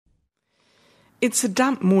It's a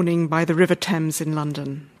damp morning by the River Thames in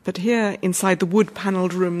London, but here, inside the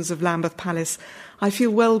wood-panelled rooms of Lambeth Palace, I feel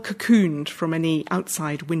well cocooned from any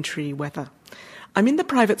outside wintry weather. I'm in the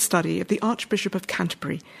private study of the Archbishop of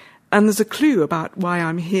Canterbury, and there's a clue about why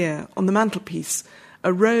I'm here on the mantelpiece,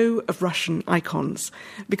 a row of Russian icons,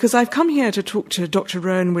 because I've come here to talk to Dr.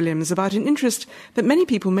 Rowan Williams about an interest that many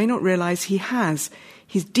people may not realise he has,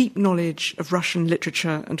 his deep knowledge of Russian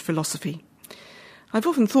literature and philosophy. I've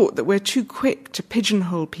often thought that we're too quick to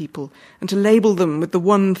pigeonhole people and to label them with the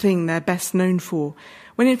one thing they're best known for,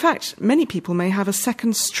 when in fact many people may have a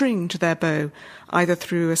second string to their bow, either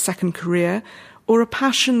through a second career or a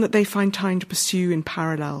passion that they find time to pursue in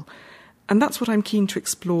parallel. And that's what I'm keen to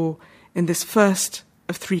explore in this first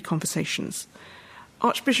of 3 conversations.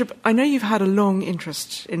 Archbishop, I know you've had a long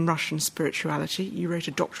interest in Russian spirituality. You wrote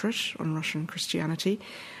a doctorate on Russian Christianity,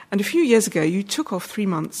 and a few years ago you took off 3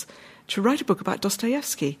 months to write a book about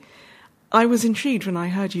Dostoevsky. I was intrigued when I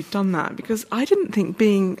heard you'd done that, because I didn't think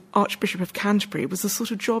being Archbishop of Canterbury was the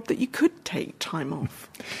sort of job that you could take time off.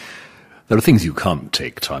 There are things you can't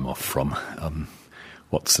take time off from.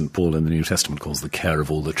 What St. Paul in the New Testament calls the care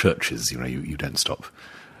of all the churches. You don't stop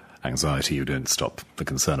anxiety, you don't stop the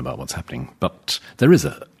concern about what's happening. But there is,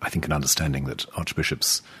 I think, an understanding that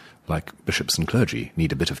archbishops, like bishops and clergy,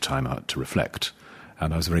 need a bit of time out to reflect.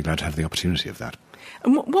 And I was very glad to have the opportunity of that.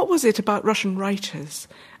 And what was it about Russian writers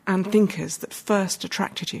and thinkers that first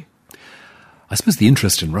attracted you? I suppose the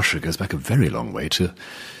interest in Russia goes back a very long way to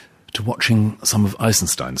watching some of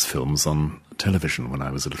Eisenstein's films on television when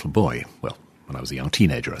I was a little boy. Well, when I was a young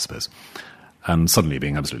teenager, I suppose. And suddenly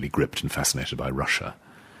being absolutely gripped and fascinated by Russia.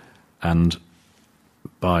 And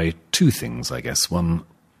by 2 things, I guess. One,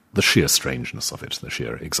 the sheer strangeness of it, the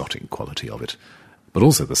sheer exotic quality of it, but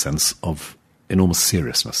also the sense of enormous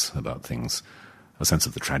seriousness about things. A sense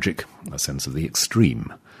of the tragic, a sense of the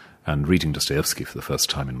extreme. And reading Dostoevsky for the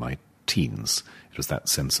first time in my teens, it was that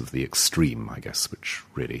sense of the extreme, I guess, which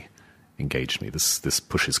really engaged me. This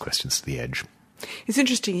pushes questions to the edge. It's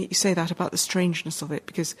interesting you say that about the strangeness of it,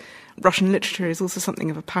 because Russian literature is also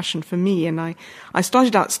something of a passion for me, and I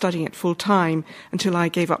started out studying it full time until I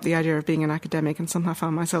gave up the idea of being an academic and somehow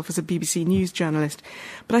found myself as a BBC News journalist.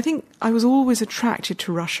 But I think I was always attracted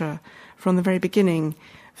to Russia from the very beginning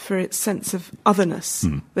for its sense of otherness,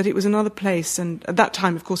 that it was another place. And at that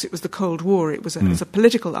time, of course, it was the Cold War. It was a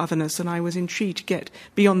political otherness, and I was intrigued to get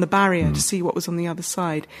beyond the barrier to see what was on the other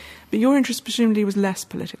side. But your interest presumably was less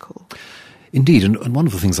political. Indeed, and one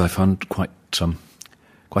of the things I found quite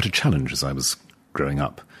a challenge as I was growing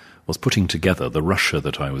up was putting together the Russia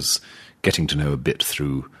that I was getting to know a bit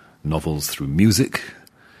through novels, through music,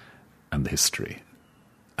 and the history,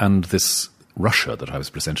 and this Russia that I was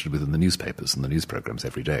presented with in the newspapers and the news programs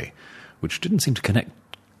every day, which didn't seem to connect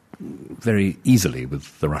very easily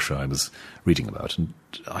with the Russia I was reading about. And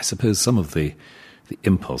I suppose some of the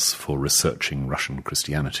impulse for researching Russian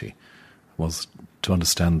Christianity was to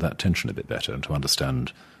understand that tension a bit better, and to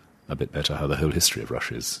understand a bit better how the whole history of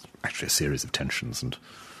Russia is actually a series of tensions and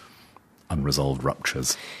unresolved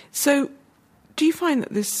ruptures. So do you find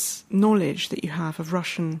that this knowledge that you have of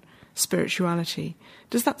Russian spirituality,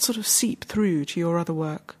 does that sort of seep through to your other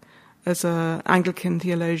work as an Anglican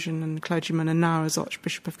theologian and clergyman, and now as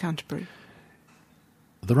Archbishop of Canterbury?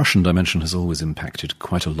 The Russian dimension has always impacted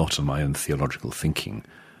quite a lot on my own theological thinking,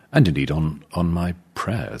 and indeed on my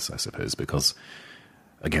prayers, I suppose, because,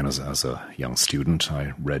 again, as a young student,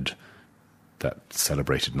 I read that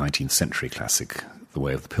celebrated 19th century classic, The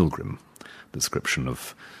Way of the Pilgrim, the description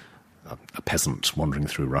of a peasant wandering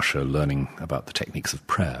through Russia, learning about the techniques of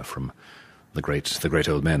prayer from the great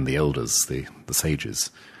old men, the elders, the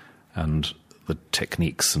sages, and the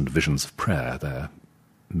techniques and visions of prayer there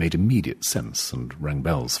made immediate sense and rang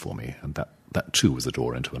bells for me, and that too was a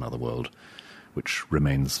door into another world, which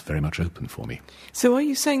remains very much open for me. So are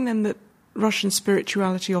you saying then that Russian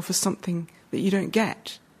spirituality offers something that you don't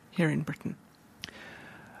get here in Britain?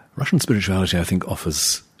 Russian spirituality, I think,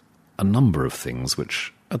 offers a number of things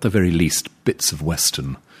which, at the very least, bits of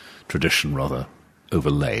Western tradition rather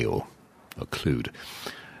overlay or occlude.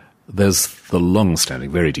 There's the long-standing,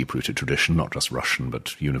 very deep-rooted tradition, not just Russian,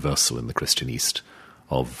 but universal in the Christian East,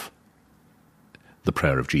 of the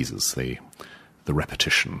prayer of Jesus, the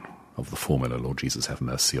repetition of the formula, Lord Jesus, have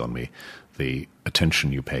mercy on me, the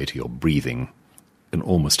attention you pay to your breathing in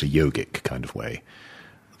almost a yogic kind of way.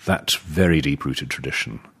 That very deep-rooted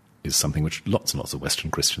tradition is something which lots and lots of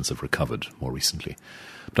Western Christians have recovered more recently.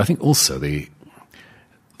 But I think also the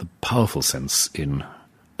powerful sense in,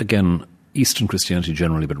 again, Eastern Christianity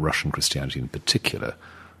generally, but Russian Christianity in particular,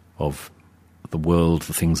 of the world,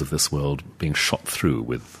 the things of this world, being shot through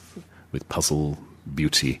with puzzle,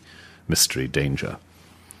 beauty, mystery, danger.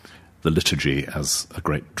 The liturgy as a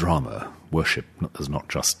great drama, worship as not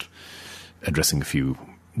just addressing a few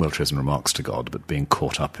well-chosen remarks to God, but being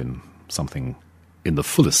caught up in something in the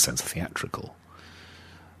fullest sense theatrical.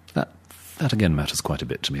 That again matters quite a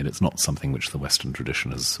bit to me, and it's not something which the Western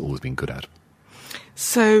tradition has always been good at.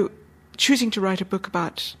 So, choosing to write a book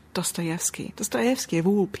about Dostoevsky of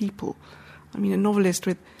all people, I mean, a novelist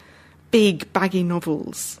with big, baggy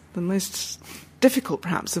novels, the most difficult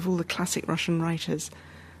perhaps of all the classic Russian writers.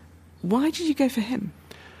 Why did you go for him?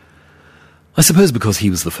 I suppose because he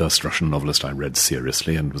was the first Russian novelist I read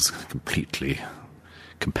seriously and was completely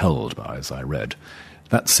compelled by as I read.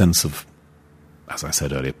 That sense of, as I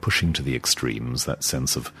said earlier, pushing to the extremes, that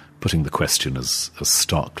sense of putting the question as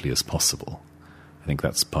starkly as possible. I think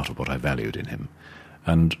that's part of what I valued in him.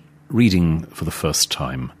 And reading for the first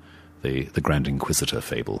time the Grand Inquisitor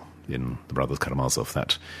fable in The Brothers Karamazov,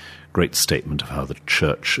 that great statement of how the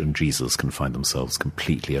Church and Jesus can find themselves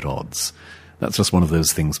completely at odds. That's just one of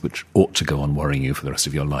those things which ought to go on worrying you for the rest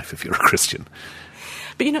of your life if you're a Christian.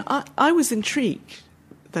 But, you know, I was intrigued,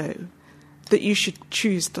 though, that you should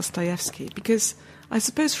choose Dostoevsky, because I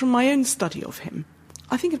suppose from my own study of him,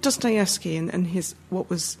 I think of Dostoevsky and his, what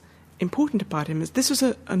was important about him is this was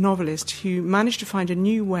a novelist who managed to find a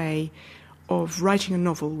new way of writing a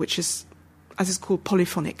novel which is, as it's called,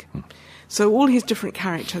 polyphonic. So all his different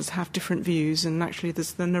characters have different views, and actually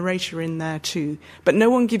there's the narrator in there too, but no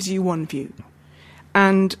one gives you one view.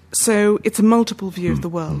 And so it's a multiple view of the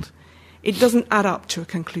world. It doesn't add up to a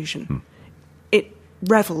conclusion. It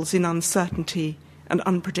revels in uncertainty and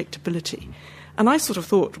unpredictability. And I sort of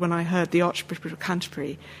thought, when I heard the Archbishop of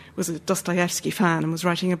Canterbury was a Dostoevsky fan and was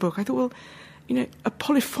writing a book, I thought, well, you know, a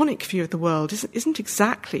polyphonic view of the world isn't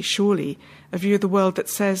exactly, surely, a view of the world that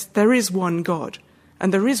says there is one God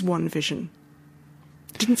and there is one vision.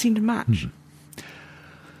 It didn't seem to match.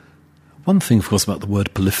 One thing, of course, about the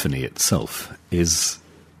word polyphony itself is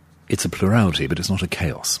it's a plurality, but it's not a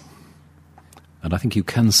chaos. And I think you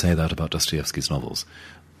can say that about Dostoevsky's novels.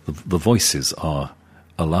 The voices are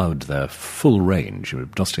allowed their full range.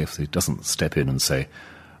 Dostoevsky doesn't step in and say,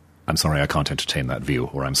 I'm sorry, I can't entertain that view,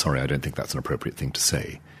 or I'm sorry, I don't think that's an appropriate thing to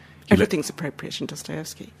say. Everything's appropriate in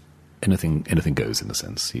Dostoevsky. Anything goes, in a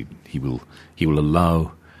sense. He will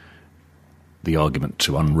allow the argument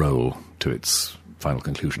to unroll to its final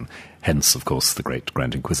conclusion. Hence, of course, the great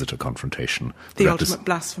Grand Inquisitor confrontation. The ultimate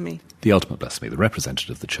blasphemy. The ultimate blasphemy. The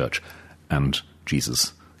representative of the Church and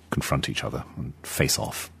Jesus confront each other and face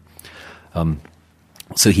off.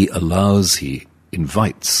 So he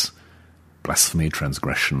invites blasphemy,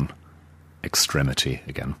 transgression, extremity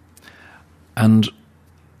again. And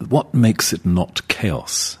what makes it not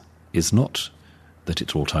chaos is not that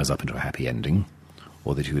it all ties up into a happy ending,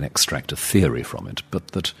 or that you can extract a theory from it, but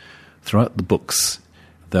that throughout the books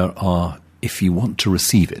there are, if you want to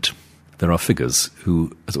receive it, there are figures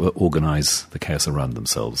who organize the chaos around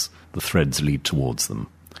themselves. The threads lead towards them.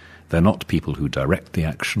 They're not people who direct the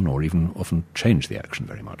action or even often change the action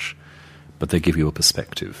very much, but they give you a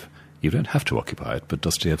perspective. You don't have to occupy it, but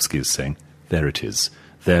Dostoevsky is saying, there it is.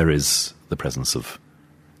 There is the presence of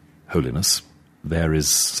holiness. There is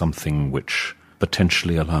something which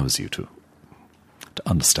potentially allows you to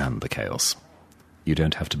understand the chaos. You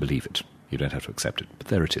don't have to believe it. You don't have to accept it, but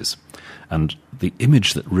there it is. And the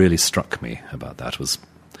image that really struck me about that was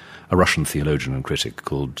a Russian theologian and critic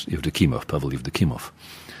called Pavel Yevdokimov,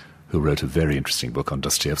 who wrote a very interesting book on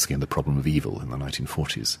Dostoevsky and the problem of evil in the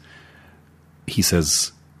 1940s. He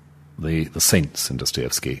says the saints in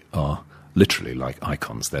Dostoevsky are literally like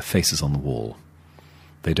icons. They're faces on the wall.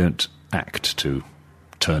 They don't act to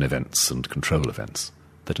turn events and control events.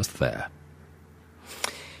 They're just there.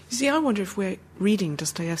 You see, I wonder if we're reading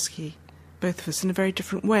Dostoevsky, both of us, in a very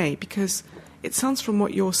different way, because it sounds from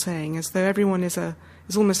what you're saying as though everyone is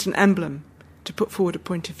almost an emblem to put forward a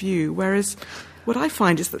point of view, whereas what I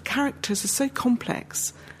find is that characters are so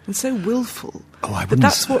complex and so willful that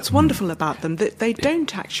that's what's wonderful about them, that they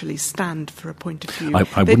don't actually stand for a point of view.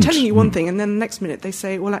 They're telling you one thing, and then the next minute they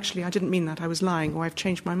say, well, actually, I didn't mean that, I was lying, or I've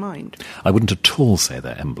changed my mind. I wouldn't at all say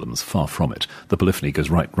they're emblems, far from it. The polyphony goes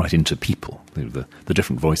right into people. The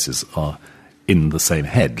different voices are in the same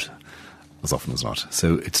head, as often as not.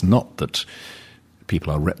 So it's not that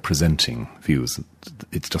people are representing views,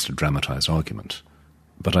 it's just a dramatized argument.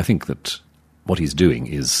 But I think that what he's doing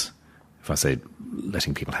is, if I say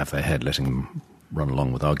letting people have their head, letting them run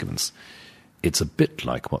along with arguments, it's a bit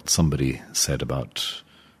like what somebody said about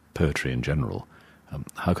poetry in general.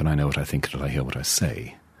 How can I know what I think until I hear what I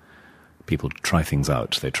say? People try things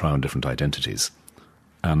out, they try on different identities.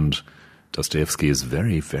 And Dostoevsky is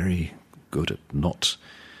very, very good at not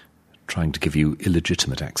trying to give you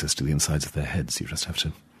illegitimate access to the insides of their heads. You just have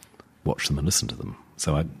to watch them and listen to them.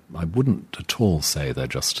 So I wouldn't at all say they're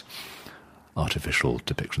just artificial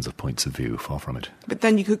depictions of points of view, far from it. But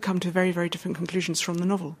then you could come to very, very different conclusions from the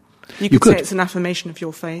novel. You could say it's an affirmation of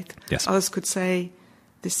your faith. Yes. Others could say,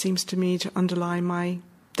 this seems to me to underlie my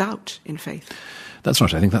doubt in faith. That's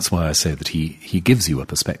right. I think that's why I say that he gives you a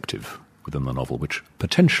perspective within the novel which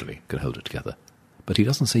potentially can hold it together. But he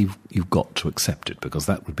doesn't say you've got to accept it, because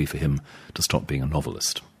that would be for him to stop being a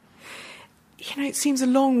novelist. You know, it seems a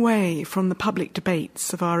long way from the public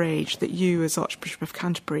debates of our age that you, as Archbishop of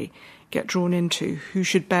Canterbury, get drawn into, who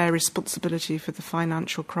should bear responsibility for the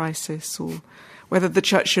financial crisis, or whether the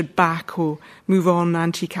church should back or move on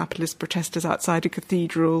anti-capitalist protesters outside a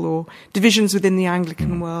cathedral, or divisions within the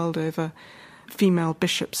Anglican world over female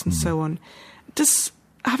bishops and so on. Does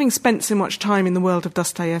having spent so much time in the world of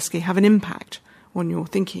Dostoevsky have an impact on your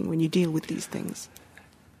thinking when you deal with these things?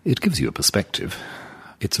 It gives you a perspective.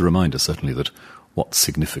 It's a reminder, certainly, that what's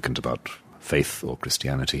significant about faith or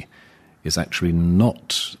Christianity is actually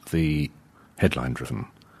not the headline-driven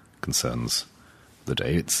concerns of the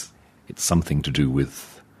day. It's something to do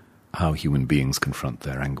with how human beings confront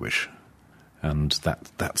their anguish. And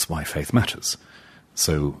that's why faith matters.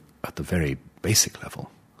 So, at the very basic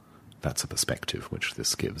level, that's a perspective which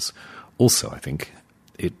this gives. Also, I think,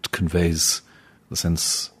 it conveys the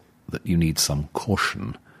sense that you need some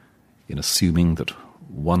caution in assuming that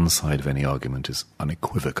one side of any argument is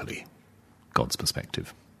unequivocally God's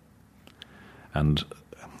perspective. And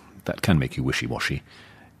that can make you wishy-washy.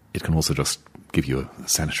 It can also just give you a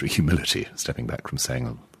salutary humility, stepping back from saying,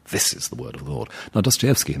 oh, this is the word of the Lord. Now,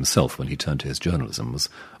 Dostoevsky himself, when he turned to his journalism, was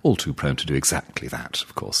all too prone to do exactly that.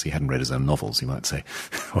 Of course, he hadn't read his own novels, you might say,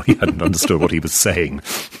 or he hadn't understood what he was saying.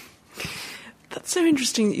 That's so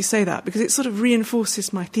interesting that you say that, because it sort of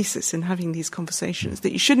reinforces my thesis in having these conversations,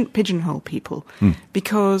 that you shouldn't pigeonhole people,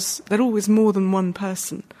 because they're always more than one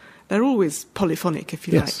person. They're always polyphonic, if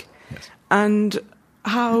you like. Yes. And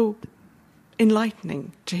how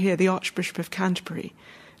enlightening to hear the Archbishop of Canterbury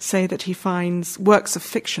say that he finds works of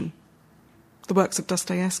fiction, the works of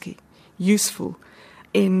Dostoevsky, useful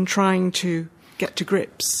in trying to get to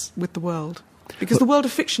grips with the world. Because the world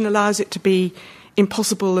of fiction allows it to be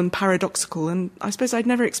impossible and paradoxical. And I suppose I'd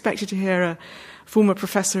never expected to hear a former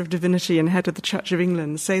professor of divinity and head of the Church of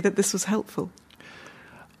England say that this was helpful.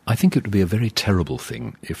 I think it would be a very terrible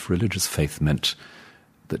thing if religious faith meant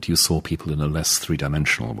that you saw people in a less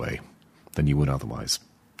three-dimensional way than you would otherwise.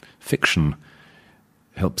 Fiction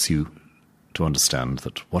helps you to understand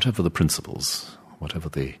that whatever the principles, whatever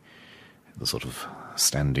the sort of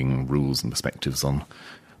standing rules and perspectives on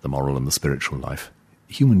the moral and the spiritual life,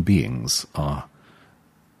 human beings are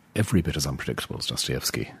every bit as unpredictable as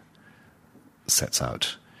Dostoevsky sets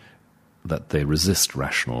out, that they resist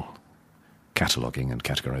rational cataloguing and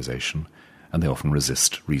categorization, and they often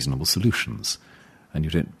resist reasonable solutions. And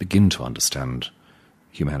you don't begin to understand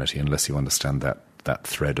humanity unless you understand that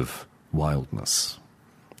thread of wildness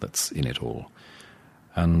that's in it all.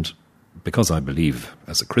 And because I believe,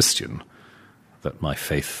 as a Christian, that my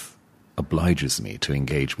faith obliges me to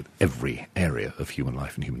engage with every area of human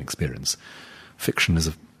life and human experience, fiction is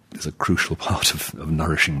a crucial part of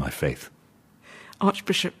nourishing my faith.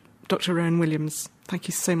 Archbishop Dr. Rowan Williams, thank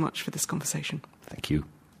you so much for this conversation. Thank you.